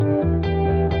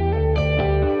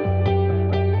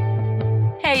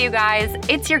Hey, you guys,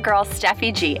 it's your girl,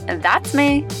 Steffi G, and that's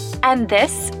me. And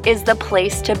this is the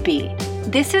place to be.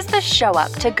 This is the Show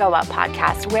Up to Go Up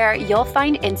podcast where you'll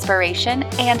find inspiration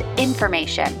and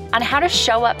information on how to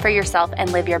show up for yourself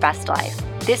and live your best life.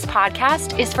 This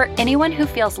podcast is for anyone who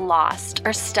feels lost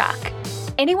or stuck.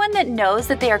 Anyone that knows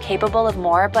that they are capable of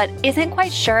more but isn't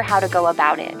quite sure how to go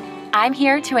about it. I'm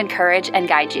here to encourage and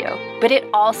guide you, but it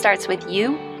all starts with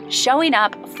you showing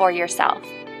up for yourself.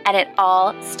 And it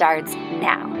all starts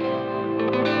now.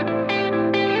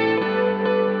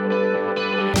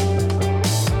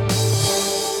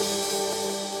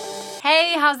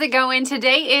 Hey, how's it going?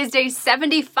 Today is day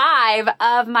 75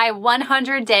 of my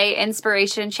 100-day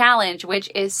inspiration challenge, which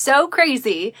is so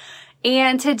crazy.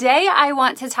 And today I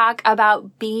want to talk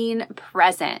about being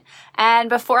present. And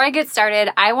before I get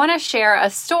started, I want to share a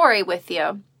story with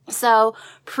you. So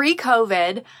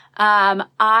pre-COVID,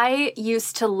 I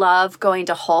used to love going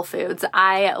to Whole Foods.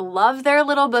 I love their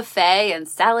little buffet and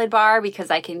salad bar because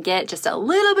I can get just a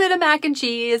little bit of mac and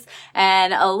cheese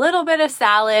and a little bit of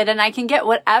salad, and I can get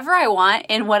whatever I want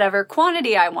in whatever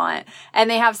quantity I want. And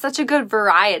they have such a good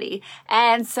variety.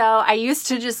 And so I used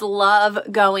to just love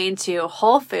going to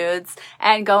Whole Foods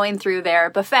and going through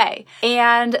their buffet.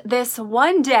 And this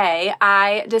one day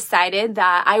I decided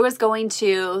that I was going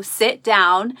to sit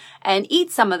down and eat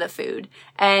some of the food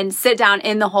and sit down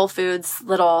in the Whole Foods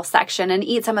little section and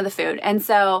eat some of the food. And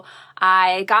so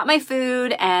I got my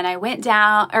food and I went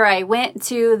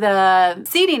to the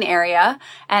seating area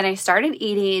and I started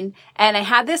eating, and I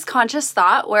had this conscious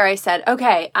thought where I said,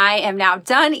 okay, I am now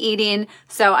done eating,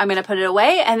 so I'm going to put it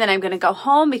away and then I'm going to go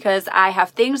home because I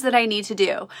have things that I need to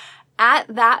do. At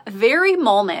that very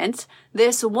moment,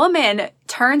 this woman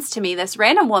turns to me, this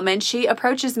random woman, she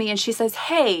approaches me and she says,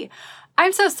 "Hey,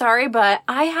 I'm so sorry, but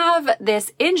I have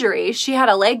this injury." She had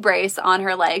a leg brace on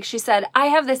her leg. She said, "I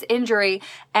have this injury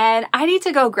and I need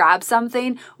to go grab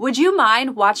something. Would you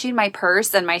mind watching my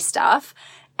purse and my stuff?"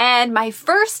 And my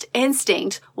first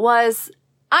instinct was,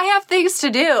 I have things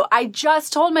to do. I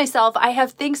just told myself I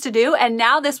have things to do, and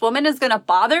now this woman is going to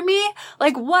bother me?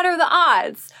 Like, what are the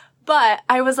odds? But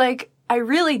I was like, I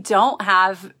really don't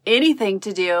have anything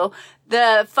to do.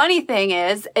 The funny thing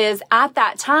is at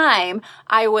that time,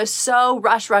 I was so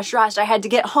rushed. I had to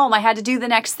get home. I had to do the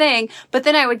next thing. But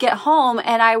then I would get home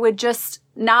and I would just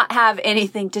not have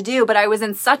anything to do. But I was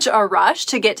in such a rush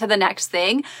to get to the next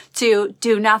thing to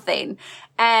do nothing.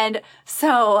 And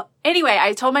so anyway,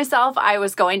 I told myself I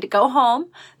was going to go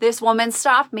home. This woman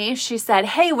stopped me. She said,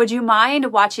 "Hey, would you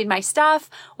mind watching my stuff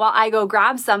while I go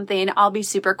grab something? I'll be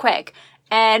super quick."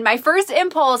 And my first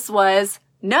impulse was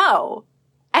no.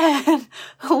 And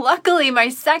luckily, my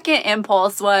second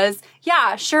impulse was,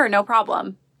 yeah, sure, no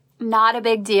problem. Not a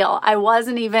big deal. I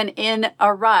wasn't even in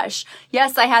a rush.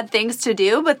 Yes, I had things to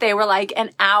do, but they were like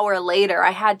an hour later.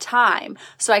 I had time,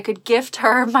 so I could gift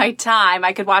her my time.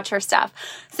 I could watch her stuff.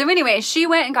 So anyway, she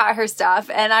went and got her stuff,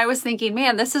 and I was thinking,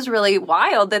 man, this is really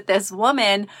wild that this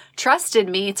woman trusted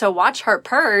me to watch her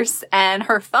purse and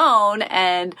her phone,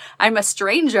 and I'm a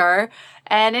stranger.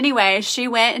 And anyway, she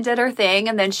went and did her thing,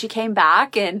 and then she came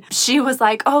back and she was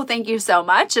like, "Oh, thank you so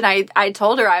much." And I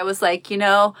told her, I was like,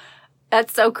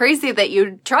 that's so crazy that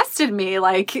you trusted me.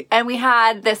 And we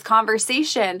had this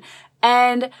conversation,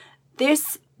 and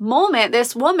this moment,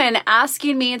 this woman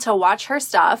asking me to watch her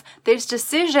stuff, this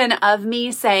decision of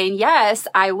me saying, yes,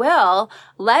 I will,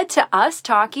 led to us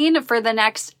talking for the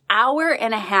next hour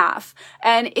and a half.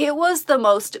 And it was the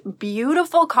most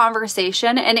beautiful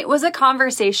conversation. And it was a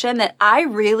conversation that I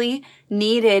really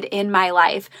needed in my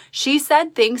life. She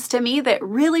said things to me that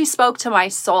really spoke to my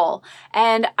soul.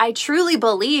 And I truly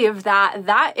believe that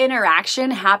that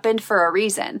interaction happened for a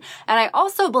reason. And I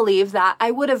also believe that I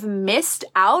would have missed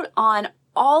out on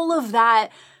all of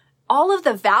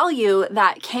the value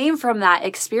that came from that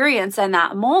experience and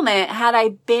that moment had I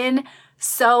been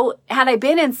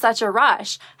in such a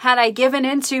rush, had I given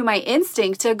into my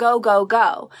instinct to go, go,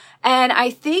 go. And I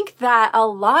think that a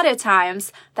lot of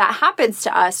times that happens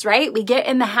to us, right? We get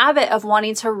in the habit of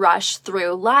wanting to rush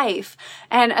through life.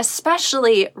 And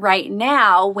especially right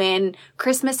now when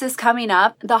Christmas is coming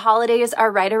up, the holidays are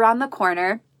right around the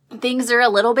corner. Things are a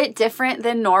little bit different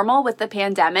than normal with the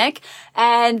pandemic,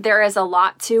 and there is a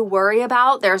lot to worry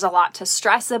about. There's a lot to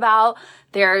stress about.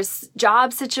 There's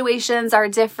job situations are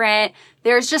different.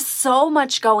 There's just so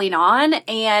much going on,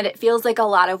 and it feels like a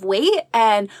lot of weight,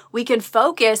 and we can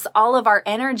focus all of our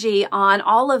energy on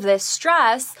all of this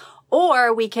stress,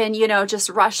 or we can, just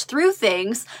rush through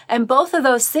things. And both of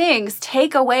those things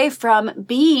take away from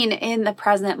being in the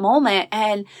present moment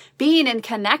and being in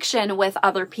connection with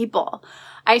other people.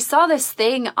 I saw this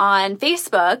thing on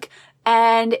Facebook,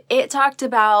 and it talked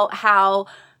about how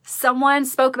someone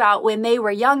spoke about when they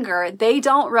were younger, they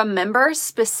don't remember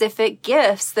specific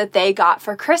gifts that they got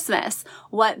for Christmas.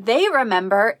 What they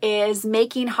remember is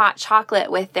making hot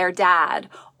chocolate with their dad,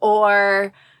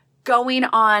 or going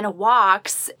on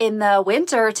walks in the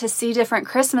winter to see different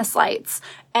Christmas lights.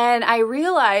 And I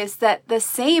realized that the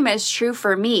same is true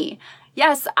for me.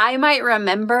 Yes, I might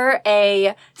remember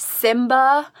a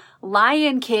Simba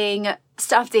Lion King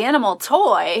stuffed animal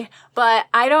toy, but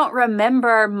I don't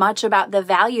remember much about the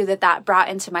value that that brought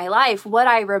into my life. What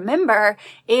I remember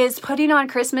is putting on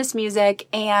Christmas music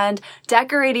and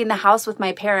decorating the house with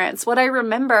my parents. What I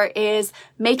remember is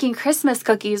making Christmas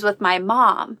cookies with my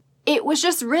mom. It was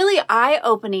just really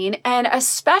eye-opening, and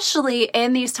especially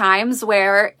in these times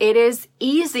where it is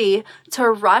easy to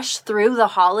rush through the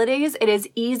holidays, it is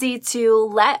easy to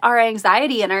let our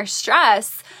anxiety and our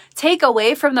stress take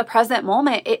away from the present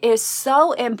moment. It is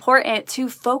so important to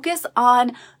focus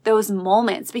on those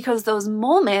moments, because those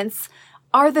moments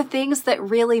are the things that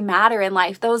really matter in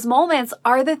life. Those moments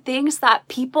are the things that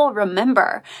people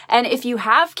remember. And if you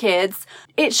have kids,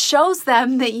 it shows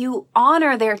them that you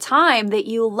honor their time, that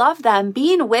you love them.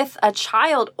 Being with a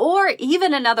child or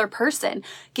even another person,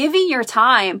 giving your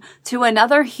time to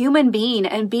another human being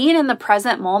and being in the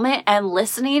present moment and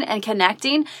listening and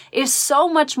connecting is so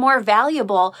much more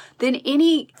valuable than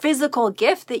any physical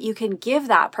gift that you can give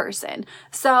that person.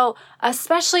 So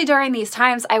especially during these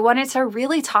times, I wanted to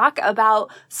really talk about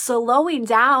slowing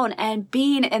down and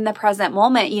being in the present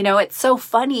moment. You know, it's so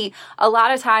funny. A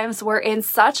lot of times we're in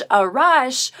such a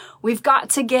rush. We've got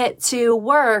to get to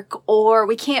work, or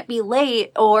we can't be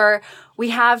late, or we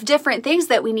have different things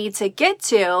that we need to get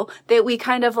to, that we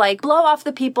kind of like blow off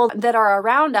the people that are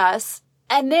around us.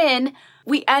 And then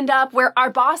we end up where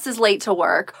our boss is late to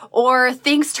work, or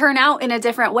things turn out in a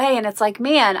different way. And it's like,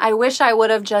 man, I wish I would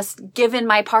have just given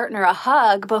my partner a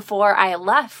hug before I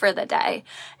left for the day.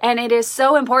 And it is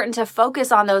so important to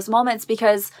focus on those moments,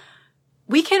 because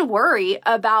we can worry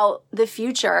about the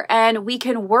future, and we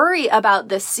can worry about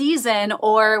the season,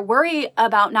 or worry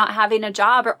about not having a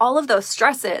job, or all of those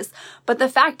stresses. But the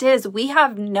fact is, we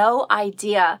have no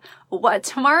idea what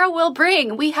tomorrow will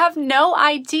bring. We have no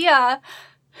idea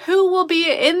who will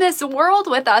be in this world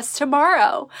with us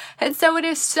tomorrow. And so it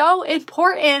is so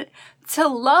important to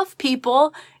love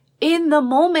people in the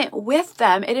moment with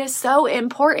them. It is so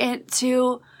important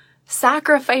to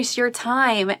sacrifice your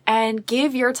time and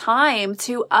give your time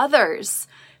to others,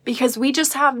 because we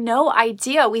just have no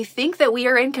idea. We think that we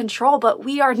are in control, but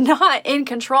we are not in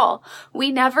control.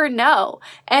 We never know.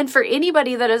 And for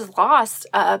anybody that has lost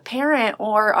a parent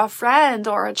or a friend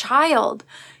or a child,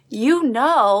 you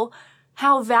know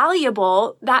how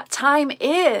valuable that time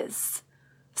is.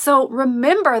 So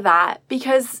remember that,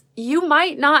 because you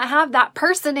might not have that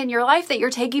person in your life that you're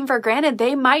taking for granted.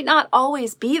 They might not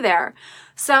always be there.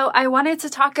 So I wanted to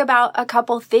talk about a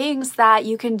couple things that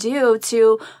you can do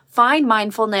to find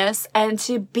mindfulness and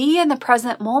to be in the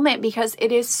present moment, because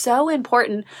it is so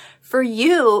important for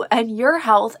you and your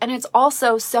health, and it's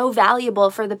also so valuable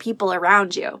for the people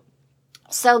around you.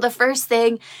 So the first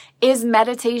thing is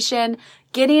meditation.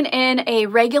 Getting in a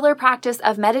regular practice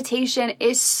of meditation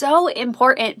is so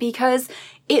important because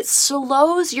it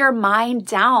slows your mind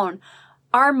down.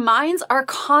 Our minds are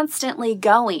constantly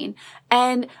going.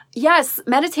 And yes,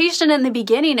 meditation in the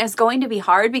beginning is going to be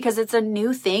hard because it's a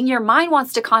new thing. Your mind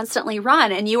wants to constantly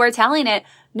run, and you are telling it,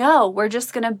 no, we're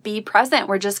just going to be present.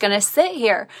 We're just going to sit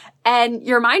here. And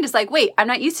your mind is like, wait, I'm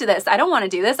not used to this. I don't want to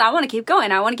do this. I want to keep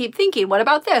going. I want to keep thinking. What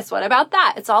about this? What about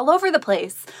that? It's all over the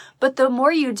place. But the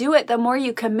more you do it, the more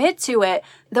you commit to it,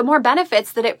 the more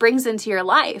benefits that it brings into your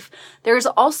life. There's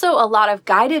also a lot of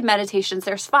guided meditations.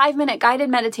 There's 5-minute guided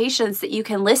meditations that you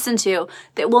can listen to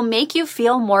that will make you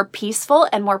feel more peaceful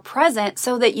and more present,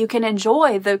 so that you can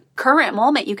enjoy the current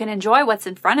moment. You can enjoy what's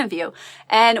in front of you.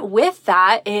 And with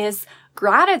that is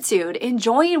gratitude,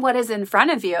 enjoying what is in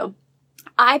front of you.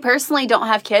 I personally don't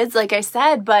have kids, like I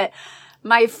said, but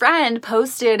my friend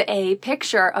posted a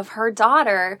picture of her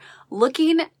daughter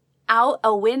looking out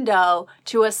a window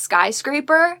to a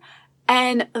skyscraper,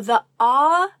 and the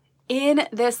awe in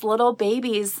this little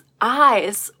baby's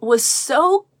eyes was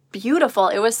so beautiful.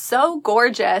 It was so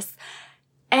gorgeous.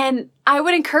 And I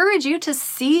would encourage you to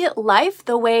see life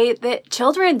the way that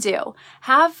children do.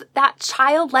 Have that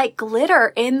childlike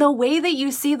glitter in the way that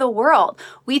you see the world.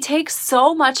 We take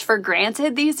so much for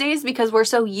granted these days because we're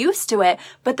so used to it.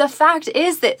 But the fact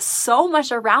is that so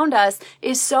much around us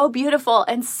is so beautiful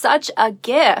and such a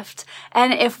gift.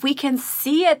 And if we can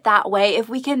see it that way, if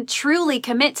we can truly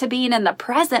commit to being in the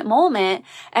present moment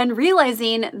and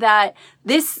realizing that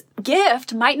this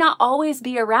gift might not always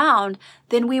be around,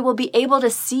 then we will be able to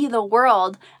see the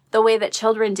world the way that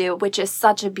children do, which is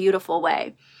such a beautiful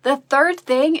way. The third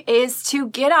thing is to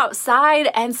get outside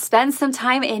and spend some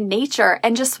time in nature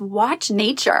and just watch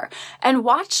nature and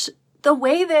watch the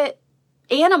way that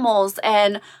animals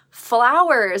and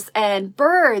flowers and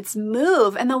birds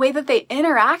move and the way that they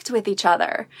interact with each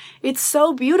other. It's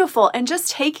so beautiful. And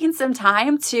just taking some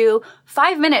time to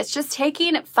 5 minutes, just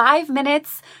taking 5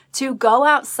 minutes to go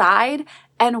outside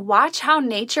and watch how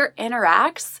nature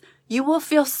interacts, you will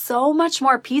feel so much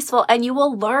more peaceful and you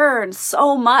will learn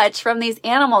so much from these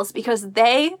animals because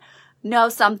they know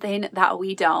something that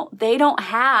we don't. They don't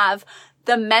have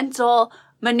the mental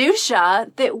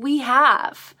minutia that we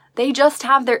have. They just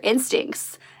have their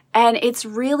instincts. And it's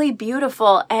really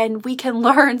beautiful. And we can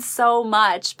learn so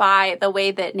much by the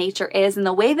way that nature is and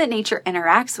the way that nature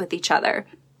interacts with each other.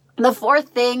 The fourth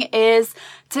thing is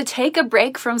to take a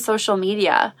break from social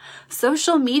media.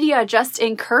 Social media just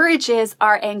encourages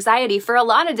our anxiety for a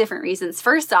lot of different reasons.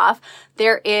 First off,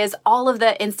 there is all of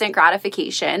the instant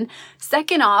gratification.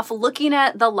 Second off, looking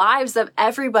at the lives of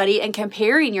everybody and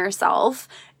comparing yourself.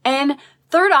 And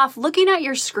third off, looking at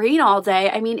your screen all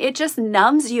day, it just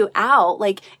numbs you out.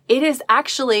 It is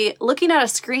actually, looking at a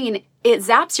screen, it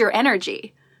zaps your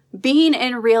energy. Being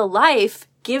in real life,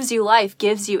 gives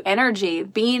you energy.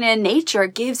 Being in nature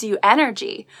gives you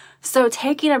energy. So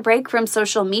taking a break from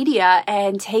social media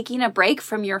and taking a break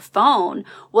from your phone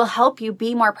will help you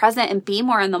be more present and be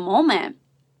more in the moment.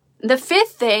 The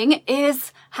fifth thing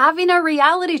is having a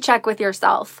reality check with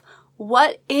yourself.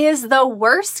 What is the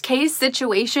worst case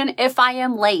situation if I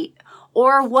am late?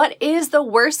 Or what is the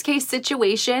worst case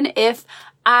situation if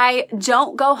I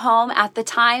don't go home at the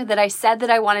time that I said that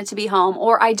I wanted to be home,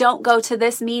 or I don't go to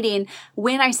this meeting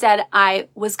when I said I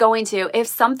was going to? If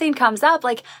something comes up,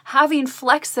 having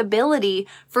flexibility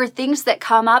for things that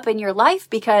come up in your life,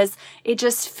 because it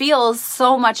just feels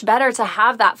so much better to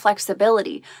have that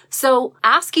flexibility. So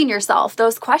asking yourself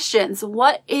those questions,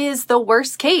 what is the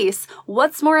worst case?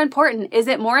 What's more important? Is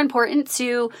it more important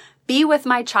to be with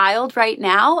my child right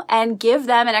now and give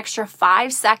them an extra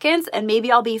 5 seconds and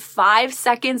maybe I'll be 5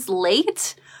 seconds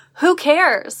late? Who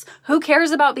cares? Who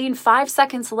cares about being 5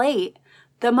 seconds late?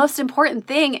 The most important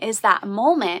thing is that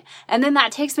moment. And then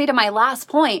that takes me to my last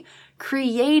point,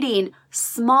 creating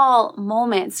small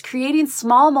moments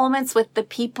with the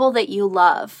people that you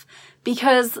love.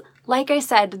 Because like I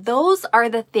said, those are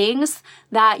the things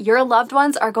that your loved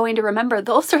ones are going to remember.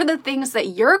 Those are the things that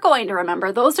you're going to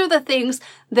remember. Those are the things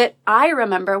that I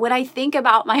remember. When I think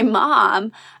about my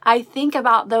mom, I think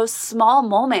about those small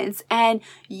moments, and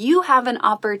you have an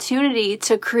opportunity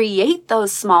to create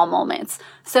those small moments.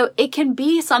 So it can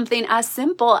be something as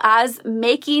simple as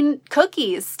making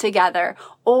cookies together,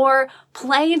 or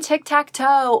playing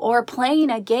tic-tac-toe, or playing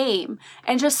a game,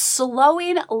 and just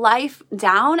slowing life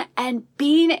down and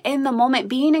being in the moment,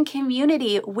 being in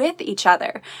community with each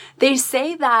other. They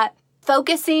say that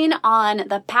focusing on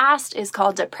the past is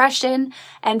called depression,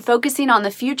 and focusing on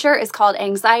the future is called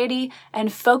anxiety,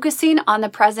 and focusing on the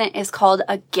present is called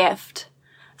a gift.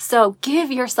 So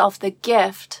give yourself the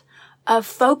gift of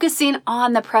focusing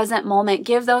on the present moment.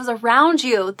 Give those around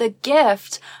you the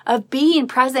gift of being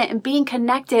present and being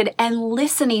connected and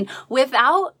listening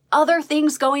without other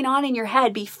things going on in your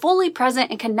head. Be fully present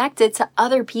and connected to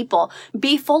other people.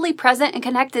 Be fully present and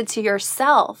connected to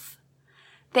yourself.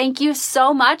 Thank you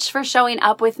so much for showing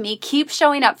up with me. Keep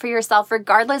showing up for yourself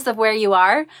regardless of where you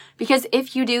are, because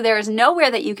if you do, there is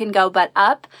nowhere that you can go but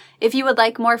up. If you would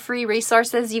like more free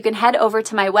resources, you can head over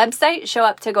to my website,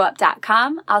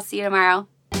 showuptogoup.com. I'll see you tomorrow.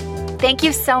 Thank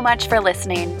you so much for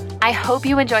listening. I hope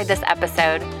you enjoyed this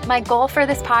episode. My goal for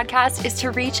this podcast is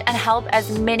to reach and help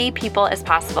as many people as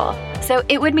possible. So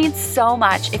it would mean so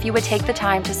much if you would take the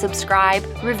time to subscribe,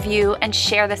 review, and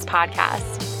share this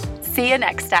podcast. See you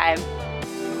next time.